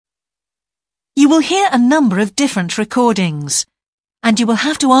will hear a number of different recordings, and you will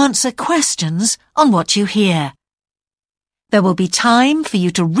have to answer questions on what you hear. There will be time for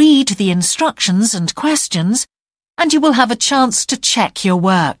you to read the instructions and questions, and you will have a chance to check your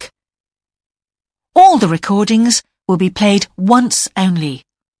work. All the recordings will be played once only.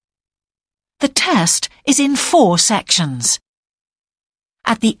 The test is in 4 sections.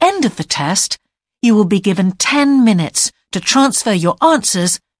 At the end of the test, you will be given 10 minutes to transfer your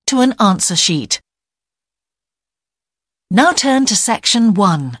answers to an answer sheet. Now turn to Section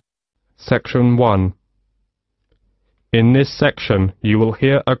 1. Section 1. In this section, you will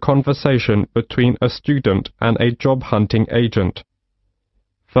hear a conversation between a student and a job-hunting agent.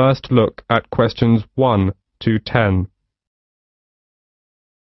 First look at questions 1 to 10.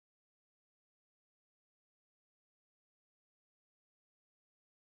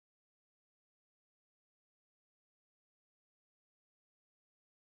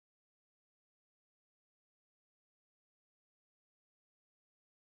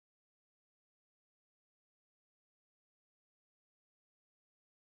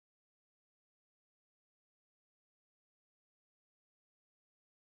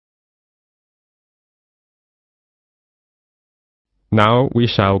 Now we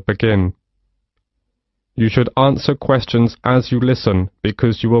shall begin. You should answer questions as you listen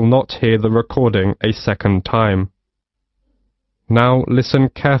because you will not hear the recording a second time. Now listen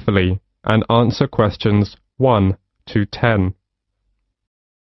carefully and answer questions 1 to 10.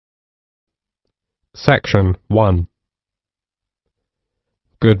 Section 1.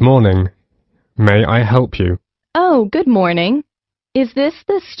 Good morning. May I help you? Oh, good morning. Is this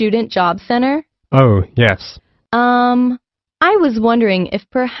the Student Job Center? Oh, yes. I was wondering if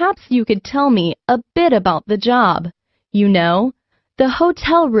perhaps you could tell me a bit about the job. You know, the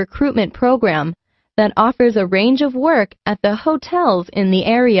hotel recruitment program that offers a range of work at the hotels in the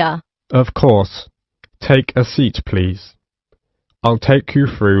area. Of course. Take a seat, please. I'll take you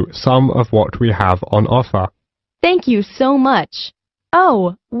through some of what we have on offer. Thank you so much.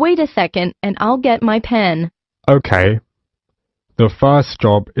 Oh, wait a second and I'll get my pen. Okay. The first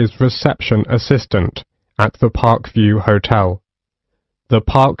job is reception assistant at the Parkview Hotel. The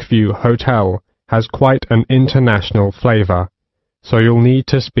Parkview Hotel has quite an international flavor, so you'll need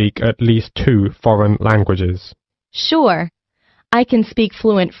to speak at least 2 foreign languages. Sure. I can speak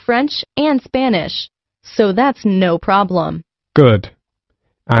fluent French and Spanish, so that's no problem. Good.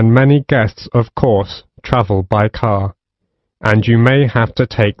 And many guests, of course, travel by car, and you may have to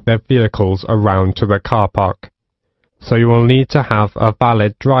take their vehicles around to the car park, so you will need to have a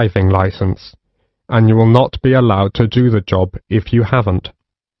valid driving license, and you will not be allowed to do the job if you haven't.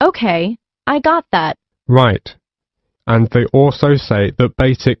 Okay, I got that. Right. And they also say that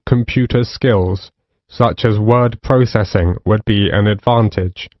basic computer skills, such as word processing, would be an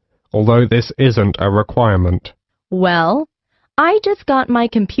advantage, although this isn't a requirement. Well, I just got my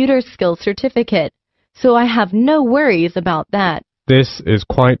computer skills certificate, so I have no worries about that. This is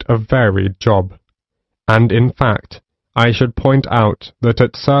quite a varied job, and in fact, I should point out that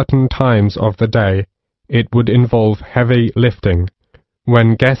at certain times of the day, it would involve heavy lifting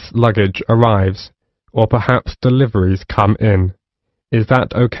when guest luggage arrives, or perhaps deliveries come in. Is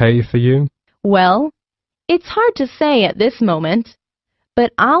that okay for you? Well, it's hard to say at this moment,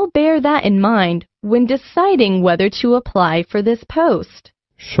 but I'll bear that in mind when deciding whether to apply for this post.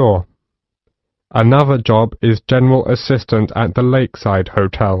 Sure. Another job is general assistant at the Lakeside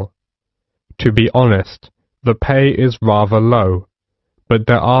Hotel. To be honest, the pay is rather low, but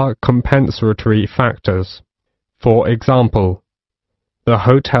there are compensatory factors. For example, the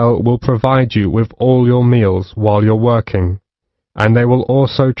hotel will provide you with all your meals while you're working, and they will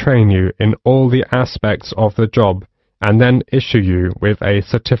also train you in all the aspects of the job and then issue you with a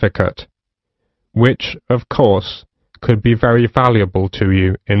certificate, which, of course, could be very valuable to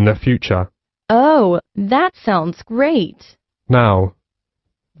you in the future. Oh, that sounds great. Now,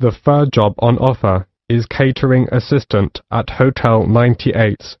 the third job on offer is catering assistant at Hotel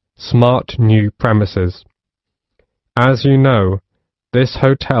 98's smart new premises. As you know, this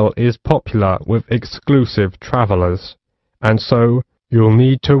hotel is popular with exclusive travelers, and so you'll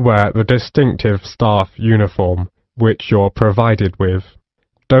need to wear the distinctive staff uniform which you're provided with.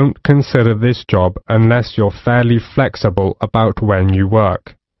 Don't consider this job unless you're fairly flexible about when you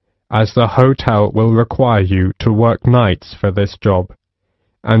work, as the hotel will require you to work nights for this job,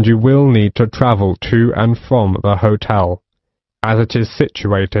 and you will need to travel to and from the hotel, as it is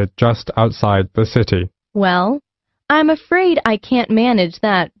situated just outside the city. Well, I'm afraid I can't manage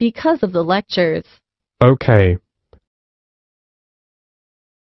that because of the lectures. Okay.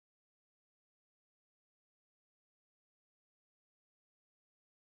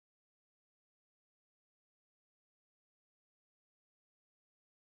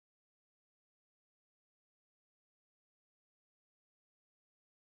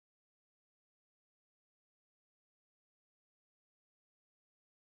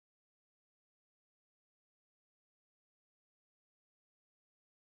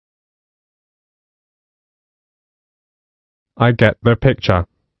 I get the picture.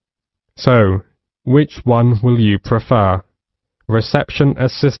 So, which one will you prefer? Reception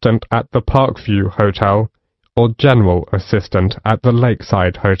assistant at the Parkview Hotel or general assistant at the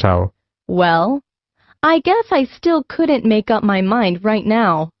Lakeside Hotel? Well, I guess I still couldn't make up my mind right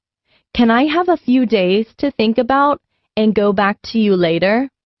now. Can I have a few days to think about and go back to you later?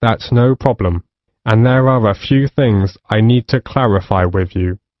 That's no problem, and there are a few things I need to clarify with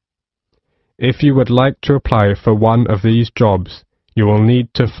you. If you would like to apply for one of these jobs, you will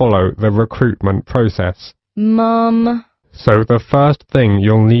need to follow the recruitment process. Mom. So the first thing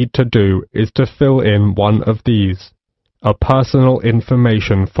you'll need to do is to fill in one of these, a personal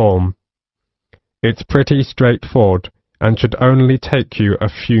information form. It's pretty straightforward and should only take you a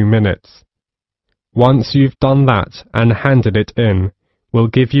few minutes. Once you've done that and handed it in, we'll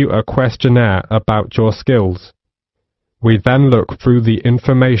give you a questionnaire about your skills. We then look through the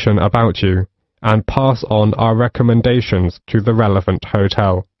information about you and pass on our recommendations to the relevant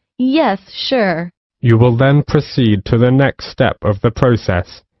hotel. Yes, sure. You will then proceed to the next step of the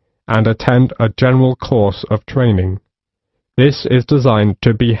process and attend a general course of training. This is designed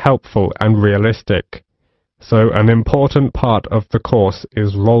to be helpful and realistic, so an important part of the course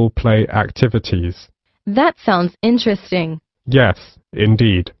is role-play activities. That sounds interesting. Yes,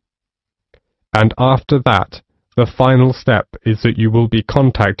 indeed. And after that, the final step is that you will be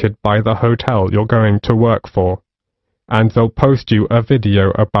contacted by the hotel you're going to work for, and they'll post you a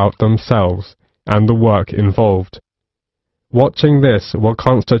video about themselves and the work involved. Watching this will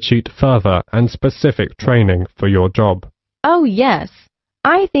constitute further and specific training for your job. Oh yes,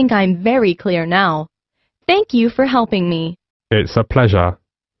 I think I'm very clear now. Thank you for helping me. It's a pleasure.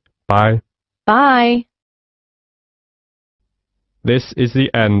 Bye. Bye. This is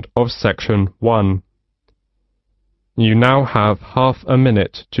the end of section 1. You now have half a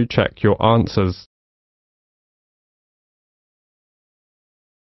minute to check your answers.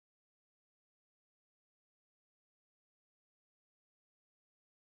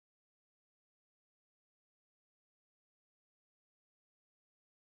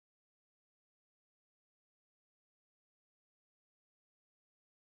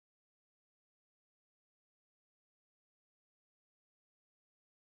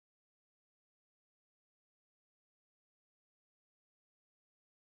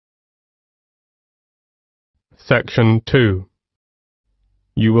 Section 2.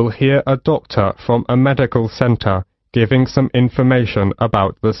 You will hear a doctor from a medical centre giving some information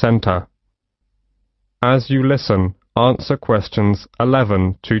about the centre. As you listen, answer questions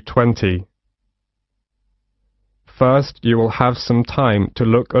 11 to 20. First, you will have some time to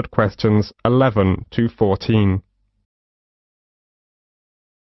look at questions 11 to 14.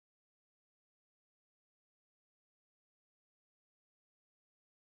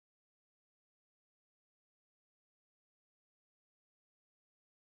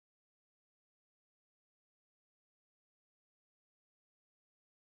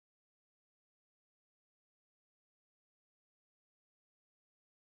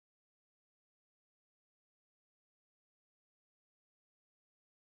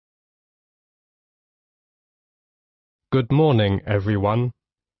 Good morning, everyone.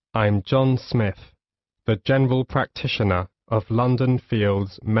 I'm John Smith, the General Practitioner of London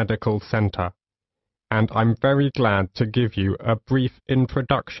Fields Medical Centre, and I'm very glad to give you a brief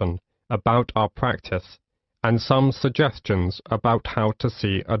introduction about our practice and some suggestions about how to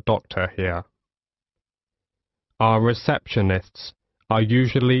see a doctor here. Our receptionists are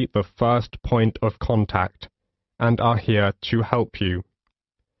usually the first point of contact and are here to help you.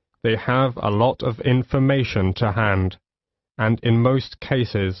 They have a lot of information to hand, and in most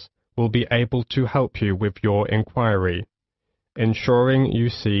cases will be able to help you with your inquiry, ensuring you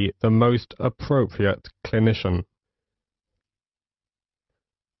see the most appropriate clinician.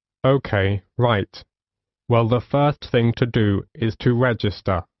 Okay, right. Well, the first thing to do is to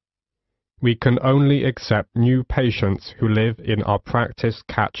register. We can only accept new patients who live in our practice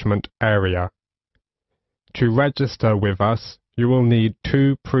catchment area. To register with us, you will need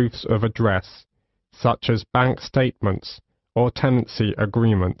 2 proofs of address, such as bank statements or tenancy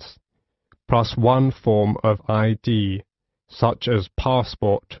agreements, plus 1 form of ID, such as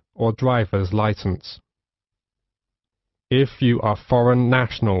passport or driver's license. If you are foreign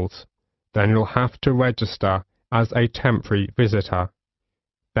nationals, then you'll have to register as a temporary visitor.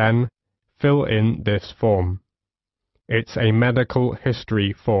 Then, fill in this form. It's a medical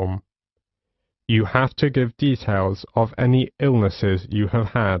history form. You have to give details of any illnesses you have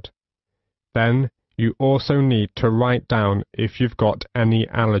had. Then, you also need to write down if you've got any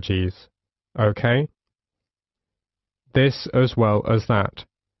allergies. Okay? This as well as that.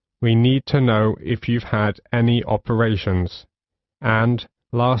 We need to know if you've had any operations. And,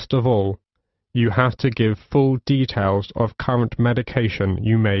 last of all, you have to give full details of current medication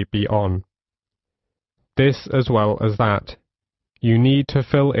you may be on. This as well as that. You need to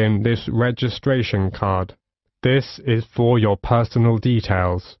fill in this registration card. This is for your personal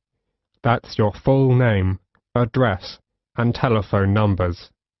details. That's your full name, address, and telephone numbers.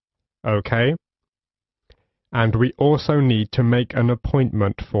 Okay? And we also need to make an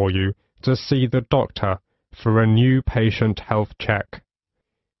appointment for you to see the doctor for a new patient health check.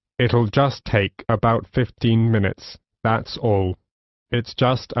 It'll just take about 15 minutes, that's all. It's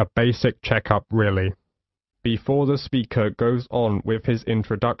just a basic checkup really. Before the speaker goes on with his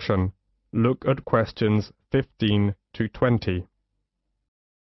introduction, look at questions 15 to 20.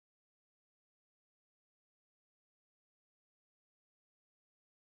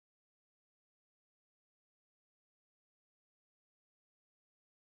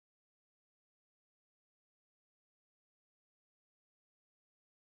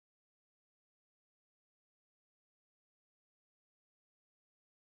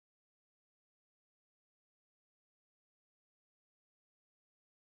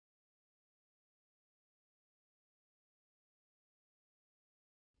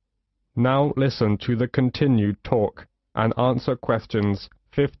 Now listen to the continued talk and answer questions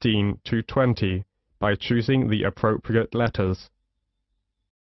 15 to 20 by choosing the appropriate letters.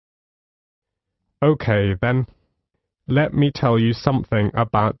 Okay then, let me tell you something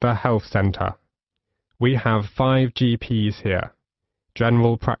about the health centre. We have 5 GPs here,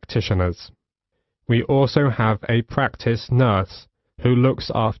 general practitioners. We also have a practice nurse who looks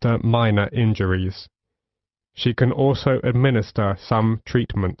after minor injuries. She can also administer some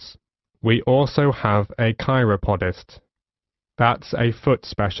treatments. We also have a chiropodist. That's a foot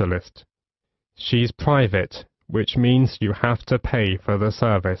specialist. She's private, which means you have to pay for the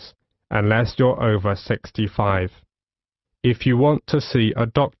service, unless you're over 65. If you want to see a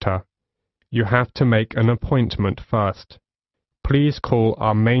doctor, you have to make an appointment first. Please call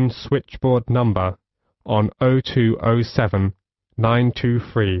our main switchboard number on 0207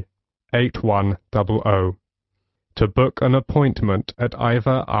 923 8100 to book an appointment at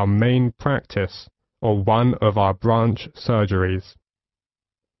either our main practice or one of our branch surgeries.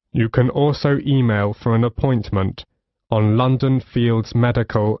 You can also email for an appointment on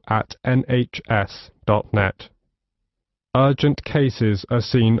londonfieldsmedical@nhs.net. Urgent cases are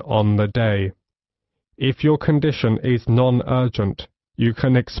seen on the day. If your condition is non-urgent, you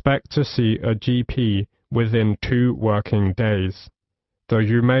can expect to see a GP within 2 working days, though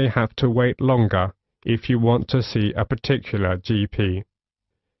you may have to wait longer if you want to see a particular GP.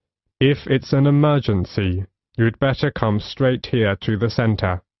 If it's an emergency, you'd better come straight here to the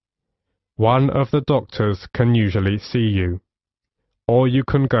centre. One of the doctors can usually see you. Or you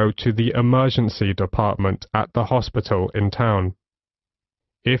can go to the emergency department at the hospital in town.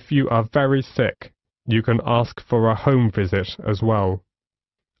 If you are very sick, you can ask for a home visit as well.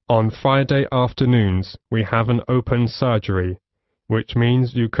 On Friday afternoons, we have an open surgery, which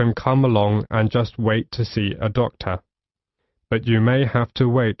means you can come along and just wait to see a doctor. But you may have to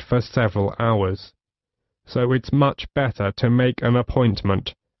wait for several hours. So it's much better to make an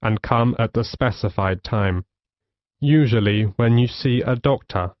appointment and come at the specified time. Usually, when you see a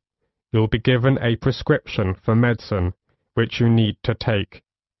doctor, you'll be given a prescription for medicine, which you need to take.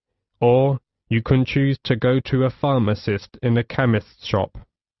 Or you can choose to go to a pharmacist in a chemist's shop.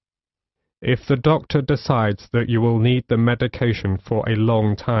 If the doctor decides that you will need the medication for a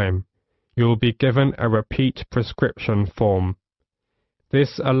long time, you'll be given a repeat prescription form.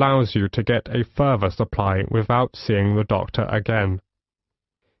 This allows you to get a further supply without seeing the doctor again.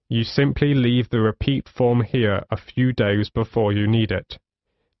 You simply leave the repeat form here a few days before you need it.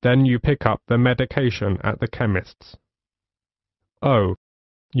 Then you pick up the medication at the chemist's. Oh,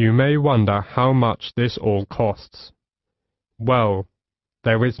 you may wonder how much this all costs. Well,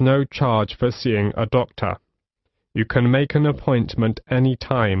 there is no charge for seeing a doctor. You can make an appointment any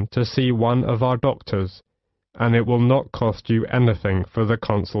time to see one of our doctors, and it will not cost you anything for the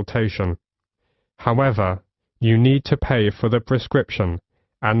consultation. However, you need to pay for the prescription,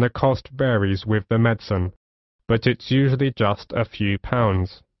 and the cost varies with the medicine, but it's usually just a few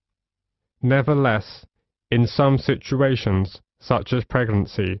pounds. Nevertheless, in some situations, such as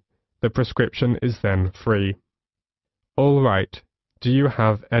pregnancy, the prescription is then free. All right. Do you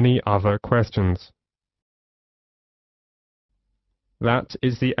have any other questions? That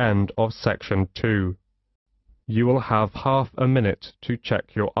is the end of section 2. You will have half a minute to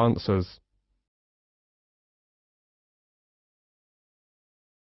check your answers.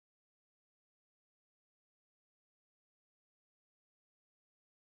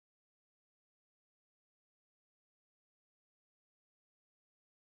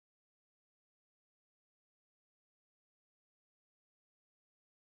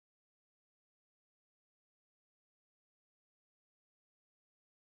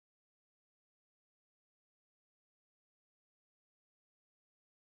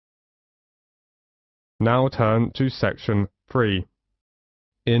 Now turn to section 3.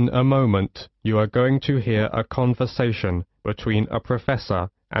 In a moment, you are going to hear a conversation between a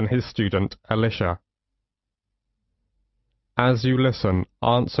professor and his student Alicia. As you listen,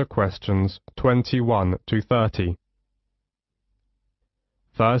 answer questions 21 to 30.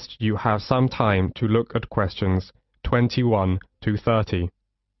 First, you have some time to look at questions 21 to 30.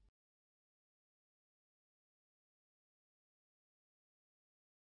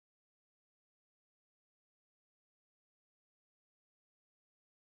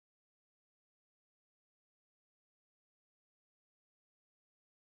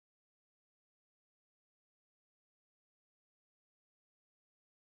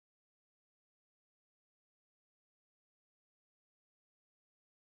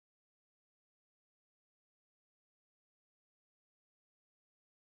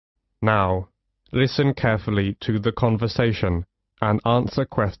 Now, listen carefully to the conversation and answer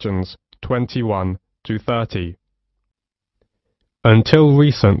questions 21 to 30. Until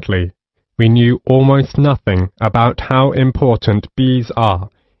recently, we knew almost nothing about how important bees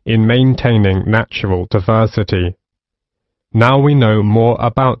are in maintaining natural diversity. Now we know more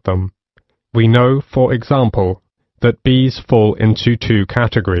about them. We know, for example, that bees fall into two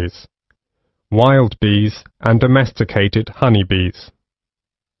categories: wild bees and domesticated honeybees.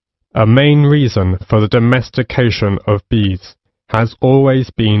 A main reason for the domestication of bees has always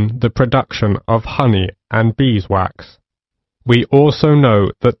been the production of honey and beeswax. We also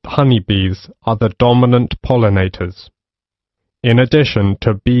know that honeybees are the dominant pollinators. In addition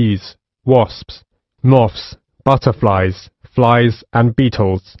to bees, wasps, moths, butterflies, flies and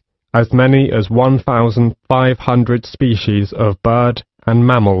beetles, as many as 1,500 species of bird and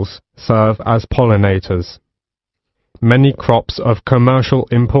mammals serve as pollinators. Many crops of commercial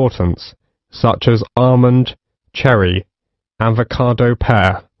importance, such as almond, cherry, avocado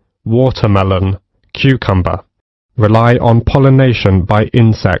pear, watermelon, cucumber, rely on pollination by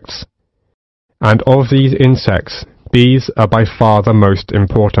insects. And of these insects, bees are by far the most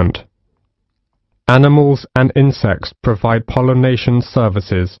important. Animals and insects provide pollination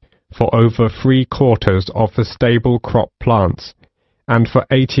services for over 3/4 of the stable crop plants, and for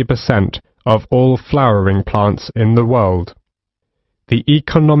 80% of all flowering plants in the world. The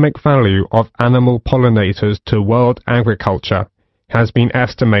economic value of animal pollinators to world agriculture has been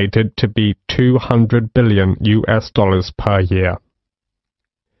estimated to be $200 billion per year.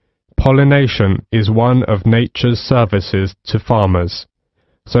 Pollination is one of nature's services to farmers,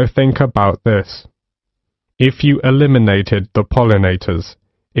 so think about this. If you eliminated the pollinators,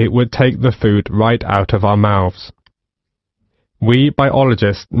 it would take the food right out of our mouths. We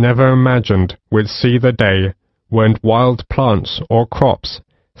biologists never imagined we'd see the day when wild plants or crops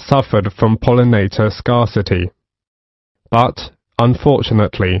suffered from pollinator scarcity. But,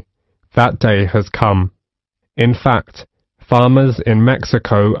 unfortunately, that day has come. In fact, farmers in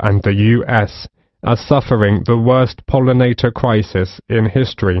Mexico and the US are suffering the worst pollinator crisis in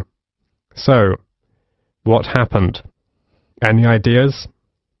history. So, what happened? Any ideas?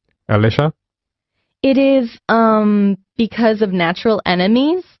 Alicia? It is, because of natural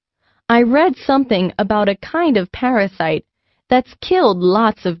enemies? I read something about a kind of parasite that's killed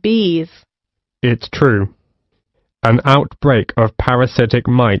lots of bees. It's true. An outbreak of parasitic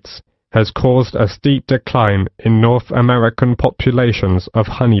mites has caused a steep decline in North American populations of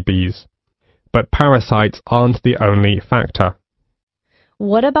honeybees. But parasites aren't the only factor.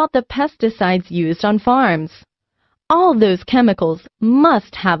 What about the pesticides used on farms? All those chemicals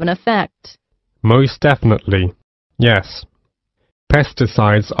must have an effect. Most definitely, yes.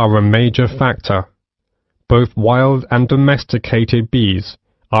 Pesticides are a major factor. Both wild and domesticated bees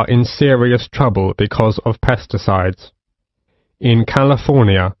are in serious trouble because of pesticides. In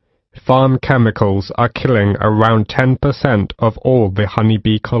California, farm chemicals are killing around 10% of all the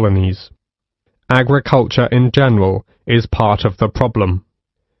honeybee colonies. Agriculture in general is part of the problem.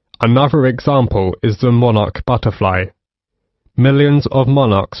 Another example is the monarch butterfly. Millions of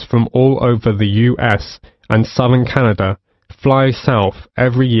monarchs from all over the US and southern Canada fly south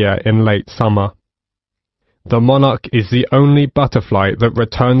every year in late summer. The monarch is the only butterfly that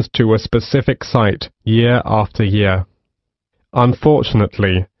returns to a specific site year after year.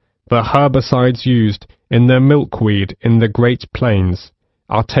 Unfortunately, the herbicides used in the milkweed in the Great Plains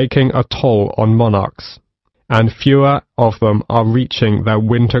are taking a toll on monarchs, and fewer of them are reaching their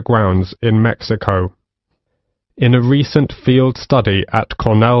winter grounds in Mexico. In a recent field study at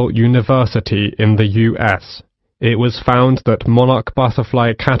Cornell University in the US, it was found that monarch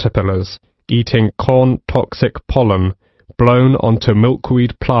butterfly caterpillars eating corn-toxic pollen blown onto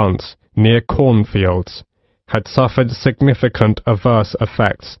milkweed plants near cornfields had suffered significant adverse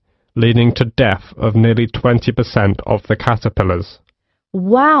effects leading to death of nearly 20% of the caterpillars.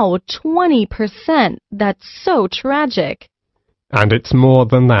 Wow, 20%! That's so tragic. And it's more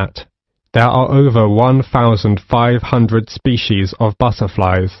than that. There are over 1,500 species of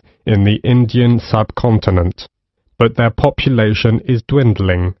butterflies in the Indian subcontinent, but their population is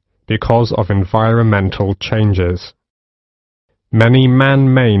dwindling because of environmental changes. Many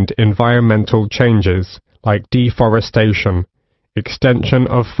man-made environmental changes like deforestation, extension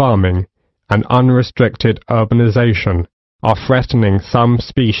of farming, and unrestricted urbanization are threatening some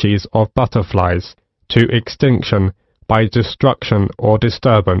species of butterflies to extinction by destruction or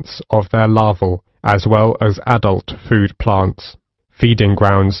disturbance of their larval as well as adult food plants, feeding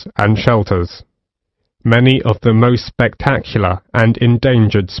grounds and shelters. Many of the most spectacular and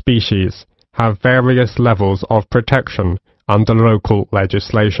endangered species have various levels of protection under local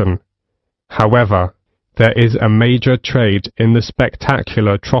legislation. However, there is a major trade in the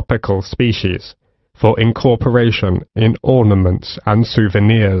spectacular tropical species for incorporation in ornaments and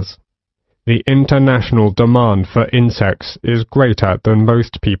souvenirs. The international demand for insects is greater than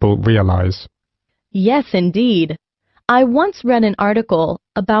most people realize. Yes, indeed. I once read an article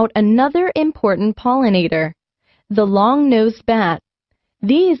about another important pollinator, the long-nosed bat.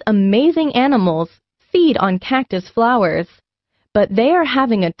 These amazing animals feed on cactus flowers, but they are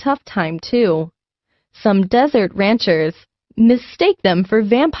having a tough time too. Some desert ranchers mistake them for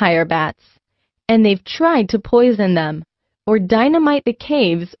vampire bats, and they've tried to poison them or dynamite the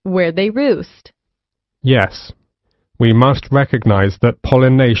caves where they roost. Yes, we must recognize that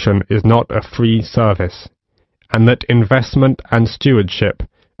pollination is not a free service, and that investment and stewardship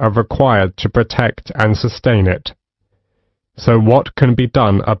are required to protect and sustain it. So what can be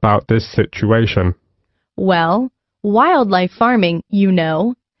done about this situation? Well, wildlife farming,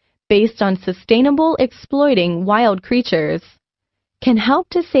 based on sustainable exploiting wild creatures, can help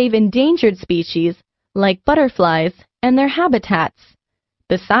to save endangered species like butterflies and their habitats.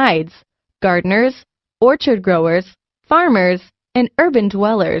 Besides, gardeners, orchard growers, farmers, and urban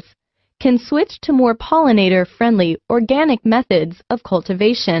dwellers can switch to more pollinator-friendly organic methods of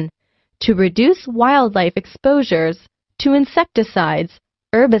cultivation to reduce wildlife exposures to insecticides,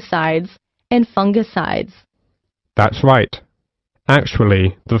 herbicides, and fungicides. That's right.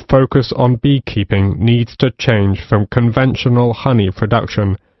 Actually, the focus on beekeeping needs to change from conventional honey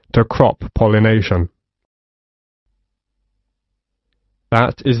production to crop pollination.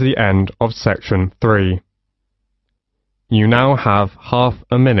 That is the end of section 3. You now have half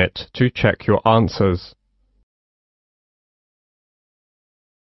a minute to check your answers.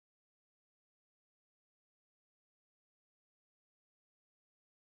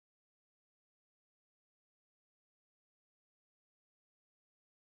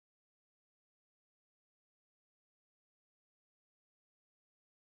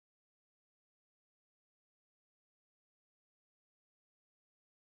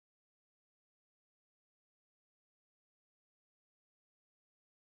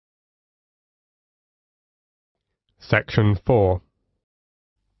 Section 4.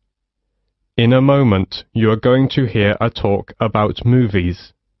 In a moment, you are going to hear a talk about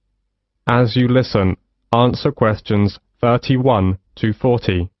movies. As you listen, answer questions 31 to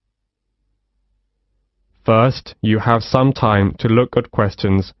 40. First, you have some time to look at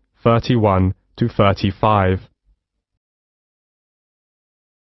questions 31 to 35.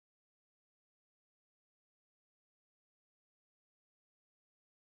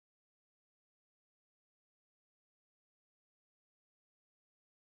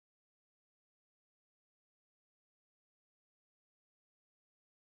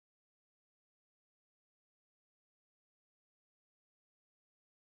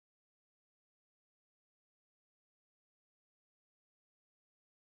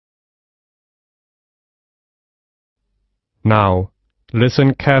 Now,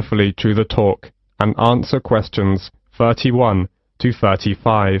 listen carefully to the talk and answer questions 31 to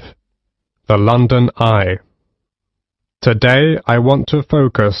 35. The London Eye. Today I want to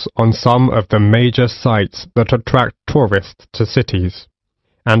focus on some of the major sites that attract tourists to cities,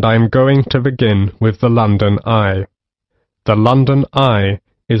 and I am going to begin with the London Eye. The London Eye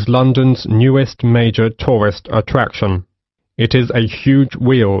is London's newest major tourist attraction. It is a huge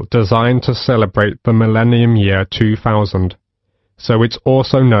wheel designed to celebrate the millennium year 2000, so it's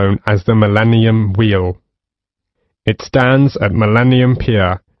also known as the Millennium Wheel. It stands at Millennium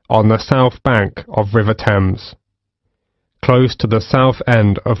Pier on the south bank of River Thames, close to the south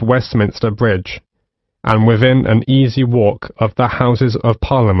end of Westminster Bridge, and within an easy walk of the Houses of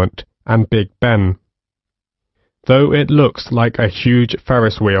Parliament and Big Ben. Though it looks like a huge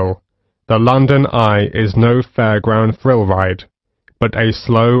Ferris wheel, the London Eye is no fairground thrill ride, but a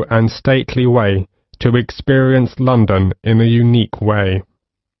slow and stately way to experience London in a unique way.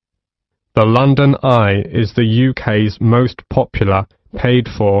 The London Eye is the UK's most popular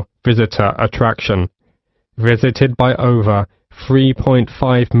paid-for visitor attraction, visited by over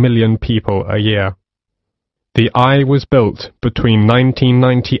 3.5 million people a year. The Eye was built between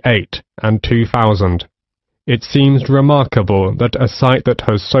 1998 and 2000. It seems remarkable that a site that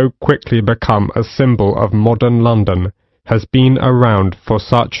has so quickly become a symbol of modern London has been around for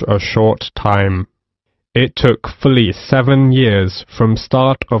such a short time. It took fully 7 years from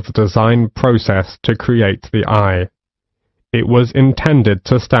start of the design process to create the Eye. It was intended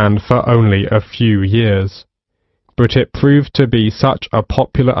to stand for only a few years, but it proved to be such a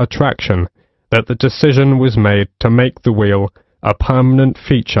popular attraction that the decision was made to make the wheel a permanent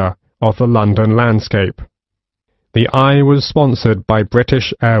feature of the London landscape. The Eye was sponsored by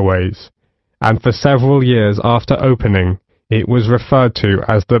British Airways, and for several years after opening, it was referred to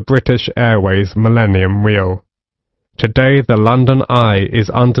as the British Airways Millennium Wheel. Today the London Eye is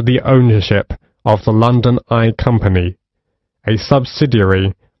under the ownership of the London Eye Company, a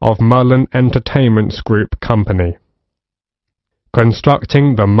subsidiary of Merlin Entertainments Group Company.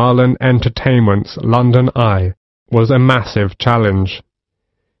 Constructing the Merlin Entertainments London Eye was a massive challenge.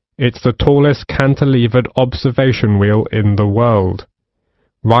 It's the tallest cantilevered observation wheel in the world,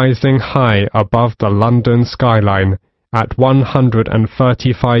 rising high above the London skyline at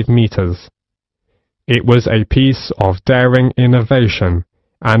 135 meters. It was a piece of daring innovation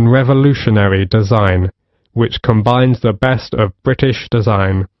and revolutionary design which combines the best of British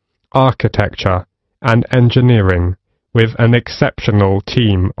design, architecture, and engineering with an exceptional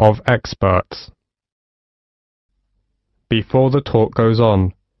team of experts. Before the talk goes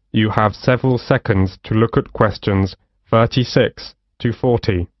on, you have several seconds to look at questions 36 to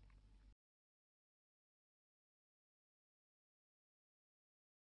 40.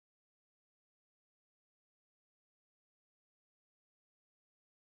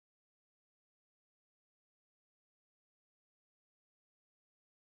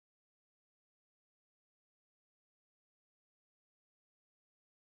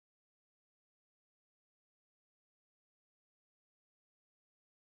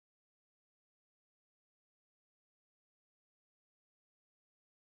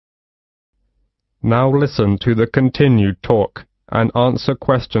 Now listen to the continued talk and answer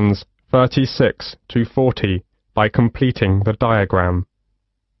questions 36 to 40 by completing the diagram.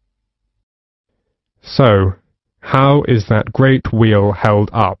 So, how is that great wheel held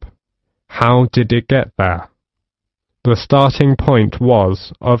up? How did it get there? The starting point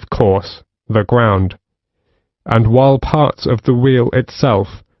was, of course, the ground, and while parts of the wheel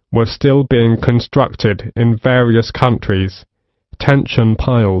itself were still being constructed in various countries, tension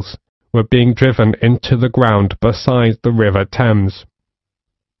piles were being driven into the ground beside the River Thames.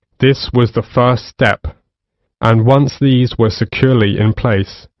 This was the first step, and once these were securely in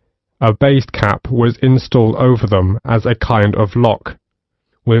place, a base cap was installed over them as a kind of lock,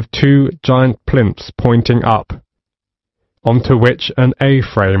 with 2 giant plinths pointing up, onto which an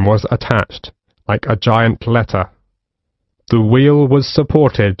A-frame was attached, like a giant letter. The wheel was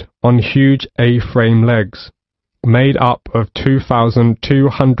supported on huge A-frame legs, made up of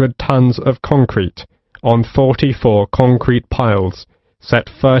 2,200 tons of concrete on 44 concrete piles set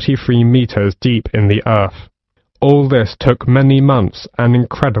 33 meters deep in the earth. All this took many months and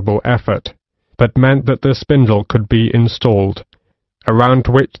incredible effort, but meant that the spindle could be installed, around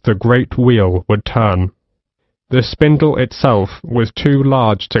which the great wheel would turn. The spindle itself was too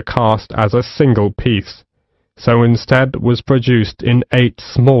large to cast as a single piece, so instead was produced in 8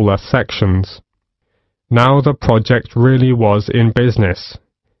 smaller sections. Now the project really was in business,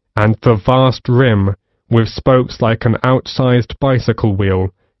 and the vast rim, with spokes like an outsized bicycle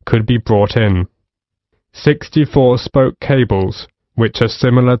wheel, could be brought in. 64 spoke cables, which are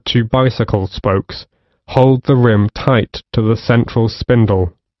similar to bicycle spokes, hold the rim tight to the central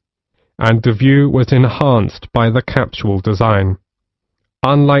spindle, and the view was enhanced by the capsule design.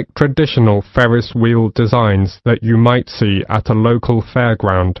 Unlike traditional Ferris wheel designs that you might see at a local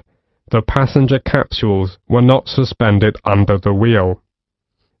fairground, the passenger capsules were not suspended under the wheel.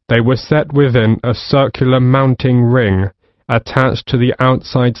 They were set within a circular mounting ring attached to the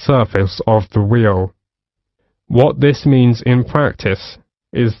outside surface of the wheel. What this means in practice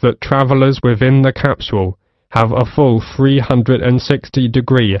is that travellers within the capsule have a full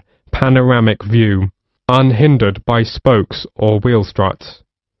 360-degree panoramic view, unhindered by spokes or wheel struts.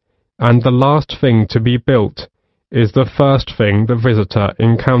 And the last thing to be built is the first thing the visitor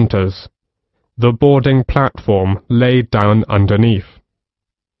encounters, the boarding platform laid down underneath.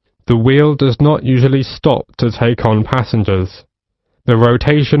 The wheel does not usually stop to take on passengers, The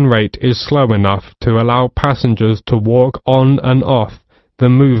rotation rate is slow enough to allow passengers to walk on and off the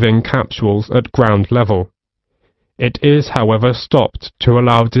moving capsules at ground level. It is, however, stopped to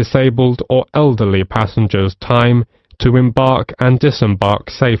allow disabled or elderly passengers time to embark and disembark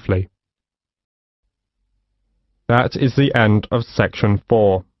safely. That is the end of section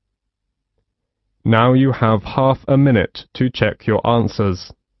 4. Now you have half a minute to check your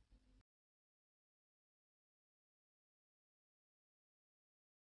answers.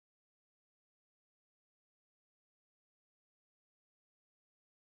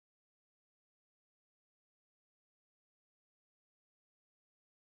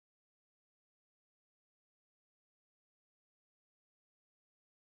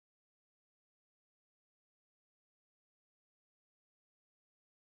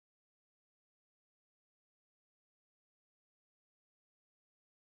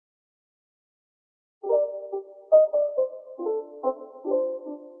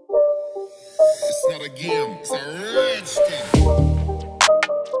 It's not a game, it's a rich thing.